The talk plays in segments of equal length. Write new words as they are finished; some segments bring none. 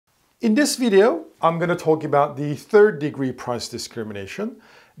In this video, I'm going to talk about the third degree price discrimination.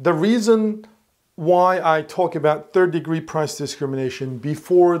 The reason why I talk about third degree price discrimination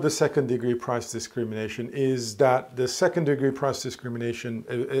before the second degree price discrimination is that the second degree price discrimination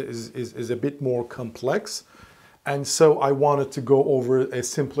is a bit more complex. And so I wanted to go over a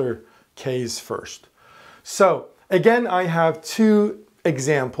simpler case first. So again, I have two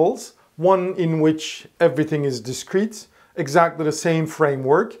examples, one in which everything is discrete, exactly the same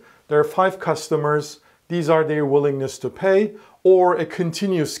framework. There are 5 customers, these are their willingness to pay, or a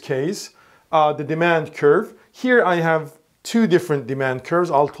continuous case, the demand curve. Here I have 2 different demand curves,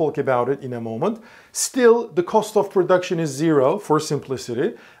 I'll talk about it in a moment. Still, the cost of production is 0 for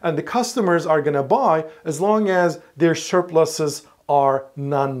simplicity, and the customers are going to buy as long as their surpluses are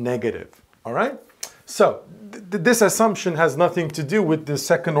non-negative, all right? So, this assumption has nothing to do with the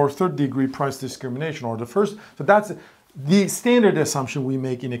second or third degree price discrimination or the first, so that's the standard assumption we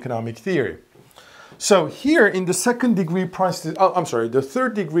make in economic theory. So here in the the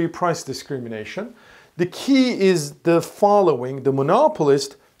third degree price discrimination, the key is the following. The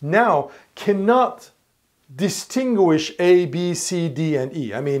monopolist now cannot distinguish A, B, C, D, and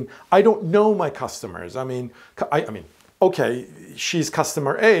E. I mean, I don't know my customers. I mean, okay, she's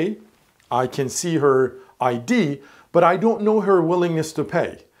customer A, I can see her ID, but I don't know her willingness to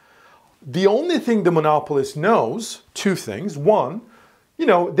pay. The only thing the monopolist knows, 2 things. One,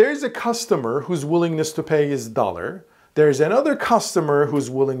 there's a customer whose willingness to pay is $1. There's another customer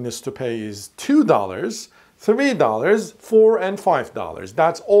whose willingness to pay is $2, $3, $4, and $5.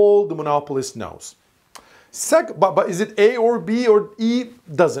 That's all the monopolist knows. But is it A or B or E?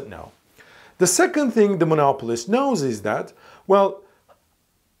 Doesn't know. The second thing the monopolist knows is that, well,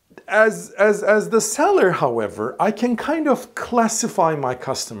 as the seller, however, I can kind of classify my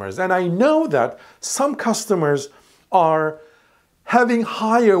customers, and I know that some customers are having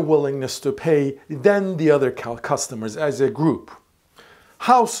higher willingness to pay than the other customers as a group.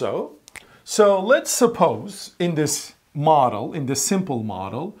 How so? So let's suppose in this model, in this simple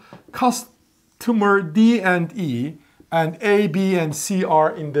model, customer D and E and A, B, and C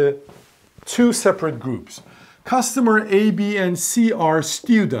are in the 2 separate groups. Customer A, B, and C are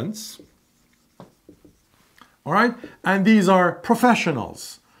students, all right? And these are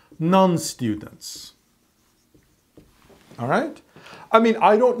professionals, non-students, all right? I mean,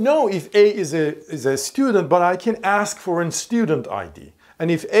 I don't know if A is a student, but I can ask for a student ID. And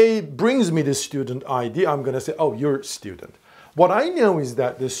if A brings me the student ID, I'm going to say, oh, you're a student. What I know is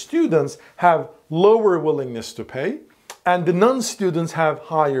that the students have lower willingness to pay, and the non-students have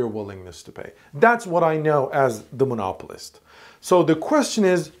higher willingness to pay. That's what I know as the monopolist. So the question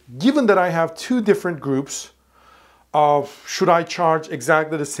is, given that I have 2 different groups, should I charge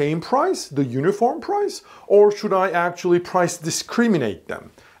exactly the same price, the uniform price, or should I actually price discriminate them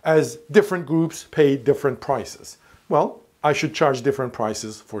as different groups pay different prices? Well, I should charge different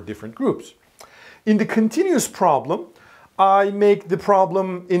prices for different groups. In the continuous problem, I make the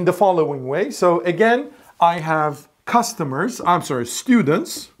problem in the following way. So again, I have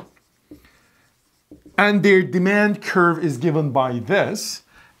students, and their demand curve is given by this,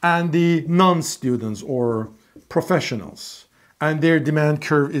 and the non-students or professionals, and their demand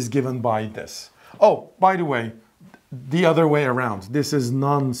curve is given by this. Oh, by the way, the other way around. This is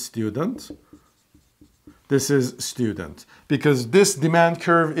non-student. This is student, because this demand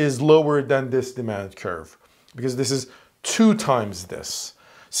curve is lower than this demand curve, because this is 2 times this.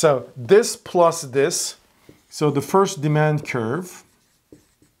 So this plus this, so the first demand curve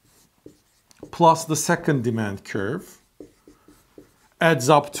plus the second demand curve adds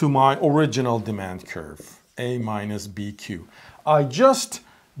up to my original demand curve, A minus BQ. I just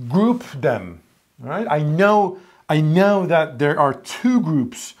group them, right? I know that there are 2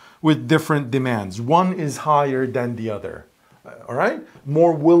 groups with different demands. One is higher than the other, all right?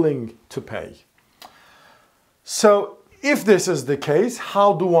 More willing to pay. So if this is the case,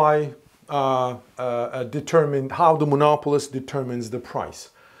 how do I determine how the monopolist determines the price?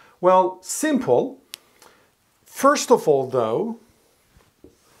 Well, simple. First of all, though,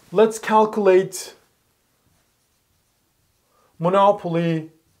 let's calculate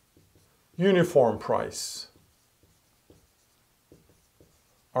monopoly uniform price.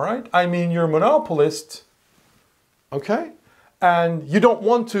 All right? I mean, you're a monopolist, okay? And you don't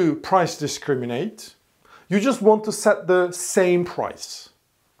want to price discriminate. You just want to set the same price,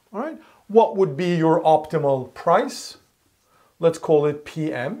 all right? What would be your optimal price? Let's call it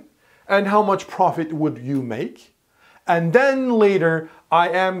PM. And how much profit would you make? And then later, I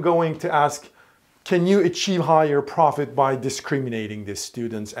am going to ask, can you achieve higher profit by discriminating the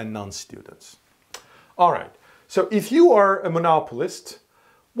students and non-students? All right, so if you are a monopolist,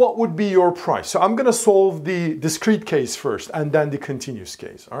 what would be your price? So I'm going to solve the discrete case first and then the continuous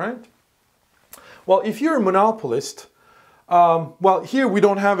case, all right? Well, if you're a monopolist, well, here we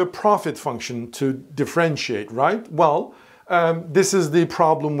don't have a profit function to differentiate, right? Well, this is the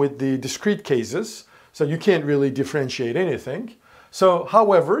problem with the discrete cases. So you can't really differentiate anything. So,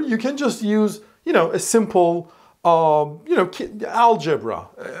 however, you can just use, a simple, algebra.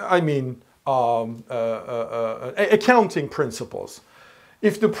 Accounting principles.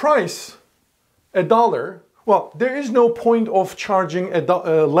 If the price, $1, well, there is no point of charging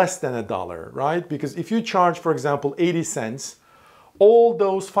less than $1, right? Because if you charge, for example, 80 cents, all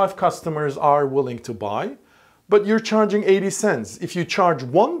those 5 customers are willing to buy, but you're charging 80 cents. If you charge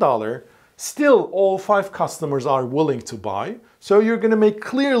 $1, still all 5 customers are willing to buy, so you're going to make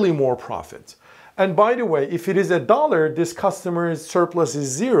clearly more profit. And by the way, if it is $1, this customer's surplus is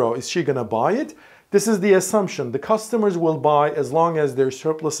 0. Is she going to buy it? This is the assumption. The customers will buy as long as their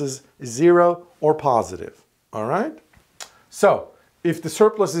surplus is 0 or positive. All right? So, if the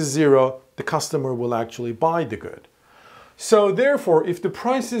surplus is 0, the customer will actually buy the good. So, therefore, if the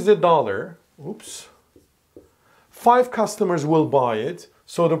price is $1, 5 customers will buy it.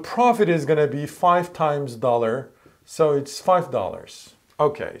 So, the profit is going to be 5 times $1. So, it's $5.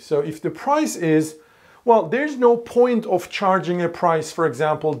 Okay, so if the price is, well, there's no point of charging a price, for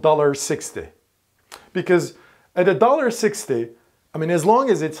example, $1.60. Because at $1.60, as long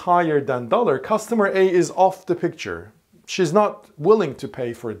as it's higher than $1, customer A is off the picture. She's not willing to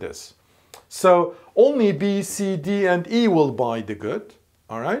pay for this. So only B, C, D, and E will buy the good,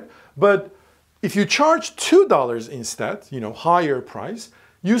 all right? But if you charge $2 instead, higher price,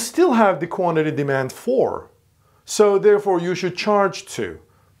 you still have the quantity demand 4. So therefore you should charge 2,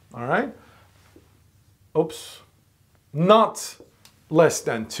 all right? Not less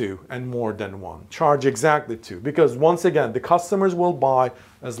than 2 and more than 1. Charge exactly 2, because once again, the customers will buy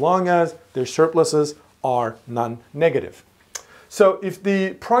as long as their surpluses are non-negative. So if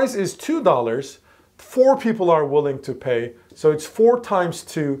the price is $2, 4 people are willing to pay, so it's 4 times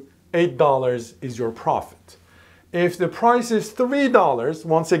 2, $8 is your profit. If the price is $3,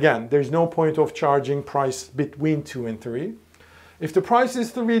 once again, there's no point of charging price between 2 and 3. If the price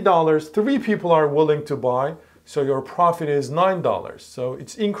is $3, 3 people are willing to buy, so your profit is $9. So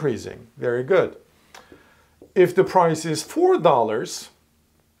it's increasing. Very good. If the price is $4,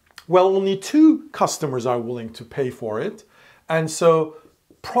 well, only 2 customers are willing to pay for it. And so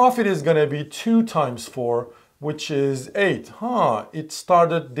profit is going to be 2 times 4, which is 8. It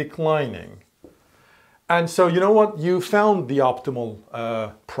started declining. And so you know what? You found the optimal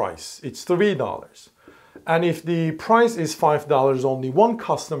price. It's $3. And if the price is $5, only 1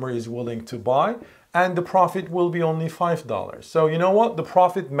 customer is willing to buy, and the profit will be only $5. So you know what? The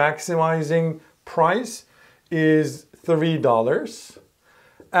profit maximizing price is $3.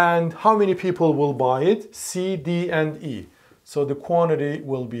 And how many people will buy it? C, D, and E. So the quantity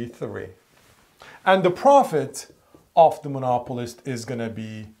will be 3. And the profit of the monopolist is going to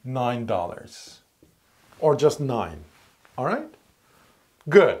be $9. Or just 9. All right?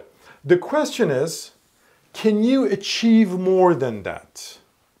 Good. The question is, can you achieve more than that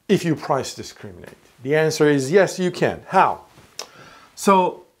if you price discriminate? The answer is yes, you can. How?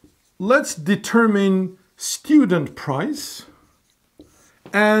 So let's determine student price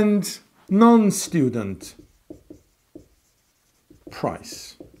and non-student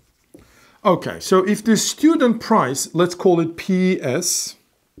price. Okay, so if the student price, let's call it PS,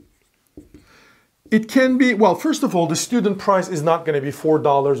 it can be, well, first of all, the student price is not going to be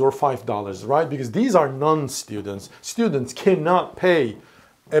 $4 or $5, right? Because these are non-students. Students cannot pay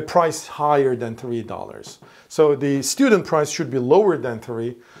a price higher than $3. So the student price should be lower than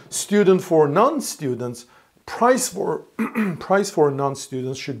 3. Student for non-students, price for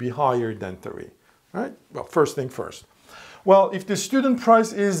non-students should be higher than 3, right? Well, first thing first. Well, if the student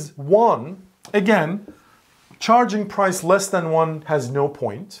price is 1, again, charging price less than 1 has no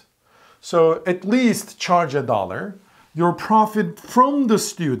point. So at least charge $1. Your profit from the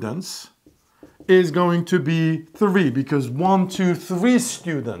students is going to be 3 because 1, 2, 3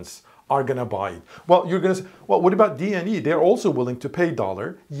 students are going to buy it. Well, you're going to say, well, what about D and E? They're also willing to pay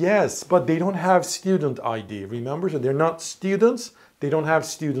 $1. Yes, but they don't have student ID. Remember, so they're not students. They don't have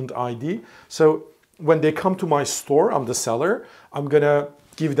student ID. So when they come to my store, I'm the seller. I'm going to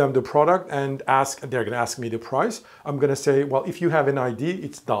give them the product and they're going to ask me the price. I'm going to say, well, if you have an ID,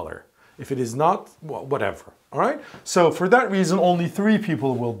 it's $1. If it is not, well, whatever, all right? So for that reason, only 3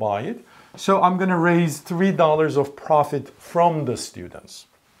 people will buy it. So I'm going to raise $3 of profit from the students.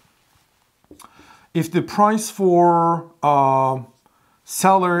 If the price for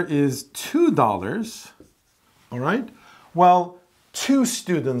seller is $2, all right? Well, 2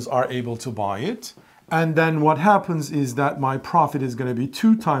 students are able to buy it. And then what happens is that my profit is going to be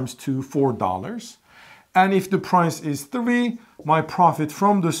 2 times 2, $4. And if the price is 3, my profit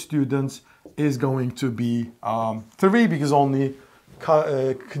from the students is going to be 3 because only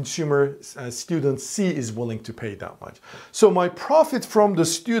student C is willing to pay that much. So my profit from the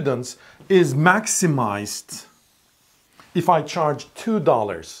students is maximized if I charge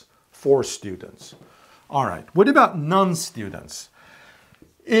 $2 for students. All right, what about non-students?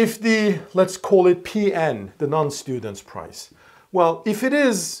 If let's call it PN, the non-students price. Well, if it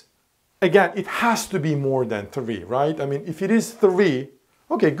is, again, it has to be more than 3, right? I mean, if it is 3,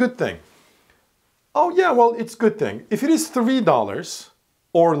 okay, good thing. Oh yeah, well, it's good thing. If it is $3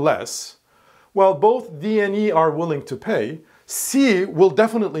 or less, well, both D and E are willing to pay. C will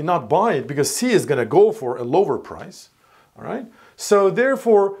definitely not buy it because C is going to go for a lower price, all right? So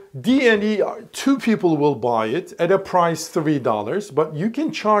therefore, D and E, 2 people will buy it at a price $3, but you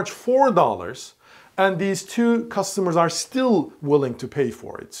can charge $4 and these 2 customers are still willing to pay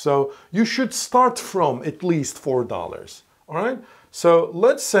for it. So you should start from at least $4, all right? So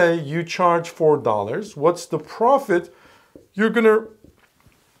let's say you charge $4. What's the profit you're gonna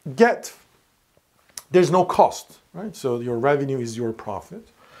get? There's no cost, right? So your revenue is your profit.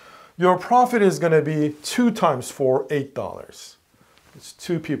 Your profit is gonna be 2 times 4, $8. It's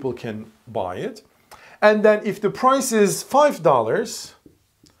 2 people can buy it. And then if the price is $5,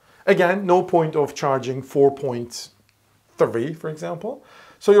 again, no point of charging 4.3, for example.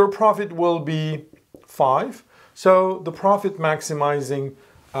 So your profit will be 5. So the profit maximizing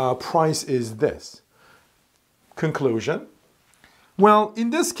price is this. Conclusion. Well, in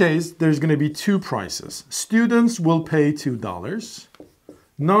this case, there's going to be 2 prices. Students will pay $2.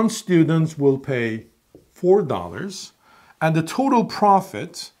 Non-students will pay $4. And the total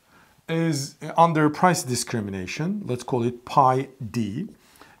profit is under price discrimination. Let's call it pi D.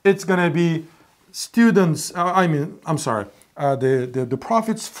 It's going to be students, the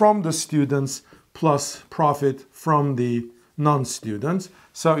profits from the students plus profit from the non-students.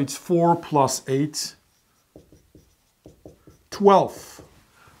 So it's 4 plus 8, 12,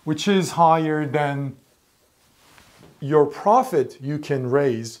 which is higher than your profit you can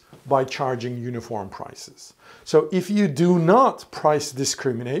raise by charging uniform prices. So if you do not price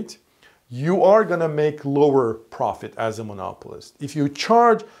discriminate, you are going to make lower profit as a monopolist. If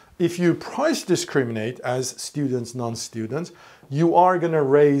you price discriminate as students, non-students, you are going to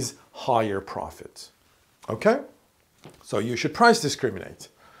raise higher profits. Okay? So you should price discriminate.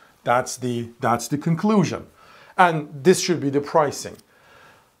 That's the conclusion. And this should be the pricing.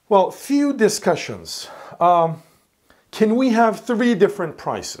 Well, few discussions. Can we have 3 different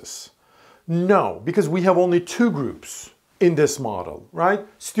prices? No, because we have only 2 groups in this model, right?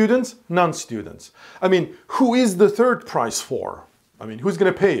 Students, non-students. I mean, who is the 3rd price for? I mean, who's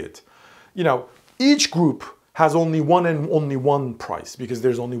going to pay it? You know, each group has only one and only one price because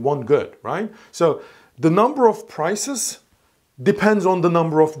there's only one good, right? So the number of prices depends on the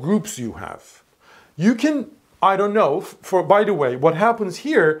number of groups you have. You can, I don't know, by the way, what happens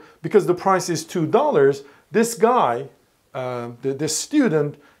here, because the price is $2, this guy, this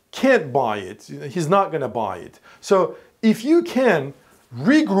student can't buy it. He's not going to buy it. So if you can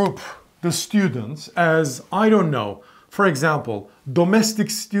regroup the students as, I don't know, for example, domestic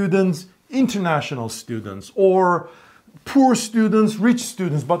students, international students, or poor students, rich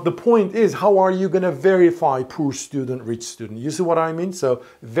students. But the point is, how are you going to verify poor student, rich student? You see what I mean? So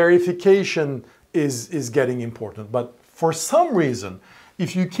verification is getting important. But for some reason,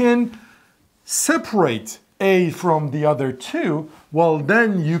 if you can separate A from the other 2, well,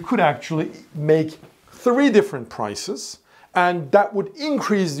 then you could actually make 3 different prices, and that would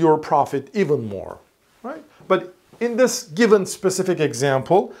increase your profit even more, right? But in this given specific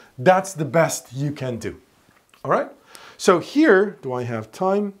example, that's the best you can do, all right? So here, do I have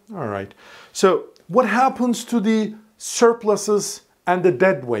time? All right. So what happens to the surpluses and the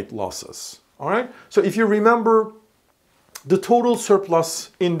deadweight losses, all right? So if you remember, the total surplus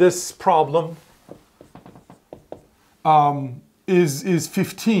in this problem is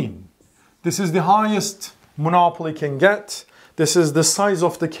 15. This is the highest monopoly can get. This is the size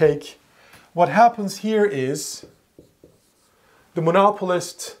of the cake. What happens here is the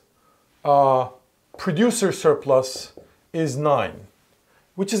monopolist producer surplus is 9,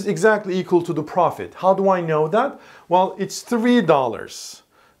 which is exactly equal to the profit. How do I know that? Well, it's $3,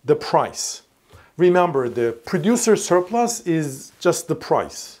 the price. Remember, the producer surplus is just the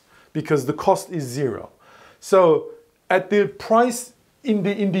price because the cost is 0. So at the price in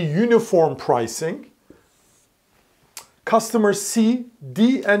the uniform pricing, customers C,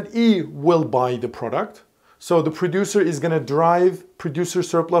 D, and E will buy the product. So the producer is going to drive producer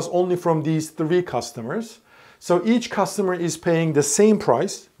surplus only from these 3 customers. So each customer is paying the same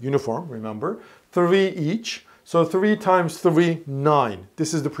price, uniform, remember, 3 each. So 3 times 3, 9.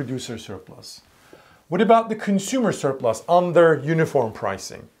 This is the producer surplus. What about the consumer surplus under uniform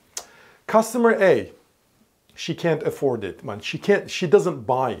pricing? Customer A, she can't afford it, man. She doesn't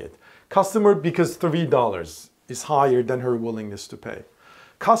buy it. Customer, because $3 is higher than her willingness to pay.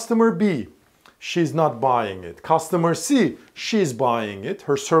 Customer B, she's not buying it. Customer C, she's buying it.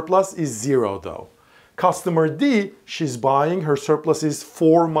 Her surplus is 0 though. Customer D, she's buying. Her surplus is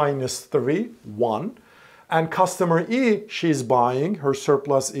 4 minus 3, 1. And customer E, she's buying. Her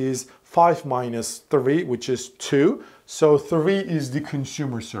surplus is 5 minus 3, which is 2. So 3 is the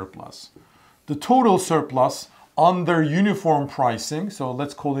consumer surplus. The total surplus under uniform pricing, so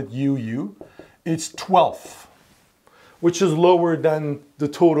let's call it UU, it's 12, which is lower than the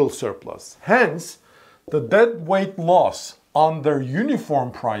total surplus. Hence, the deadweight loss under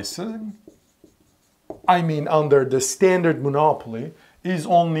uniform pricing, under the standard monopoly, is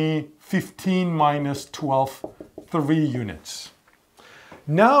only 15 minus 12, 3 units.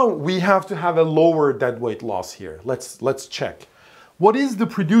 Now we have to have a lower deadweight loss here. Let's check. What is the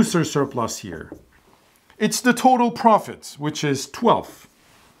producer surplus here? It's the total profits, which is 12.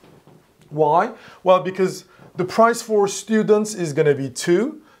 Why? Well, because the price for students is going to be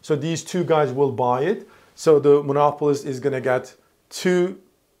 2. So these 2 guys will buy it. So the monopolist is going to get 2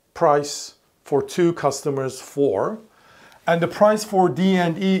 price for 2 customers, 4. And the price for D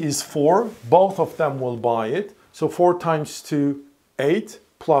and E is 4. Both of them will buy it. So 4 times 2, 8,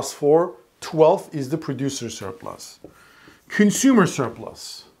 plus 4, 12 is the producer surplus. Consumer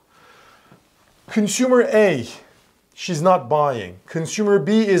surplus. Consumer A, she's not buying. Consumer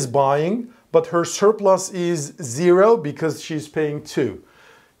B is buying, but her surplus is 0 because she's paying 2.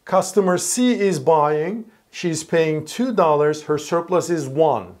 Customer C is buying, she's paying $2, her surplus is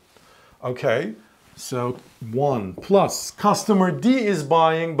 1. Okay, so 1 plus. Customer D is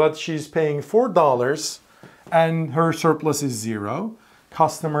buying, but she's paying $4 and her surplus is 0.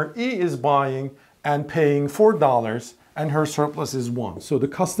 Customer E is buying and paying $4 and her surplus is 1. So the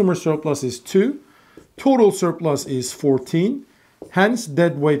customer surplus is 2. Total surplus is 14. Hence,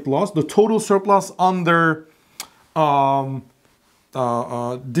 deadweight loss. The total surplus under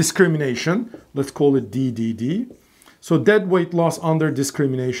discrimination, let's call it DDD. So deadweight loss under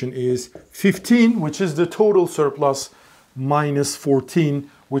discrimination is 15, which is the total surplus, minus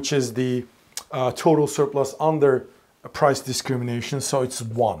 14, which is the total surplus under price discrimination. So it's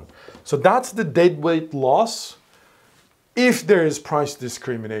 1. So that's the deadweight loss if there is price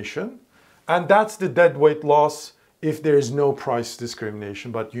discrimination. And that's the deadweight loss if there is no price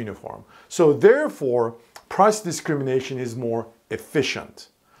discrimination but uniform. So therefore, price discrimination is more efficient.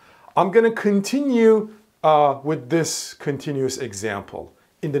 I'm going to continue with this continuous example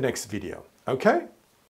in the next video. Okay?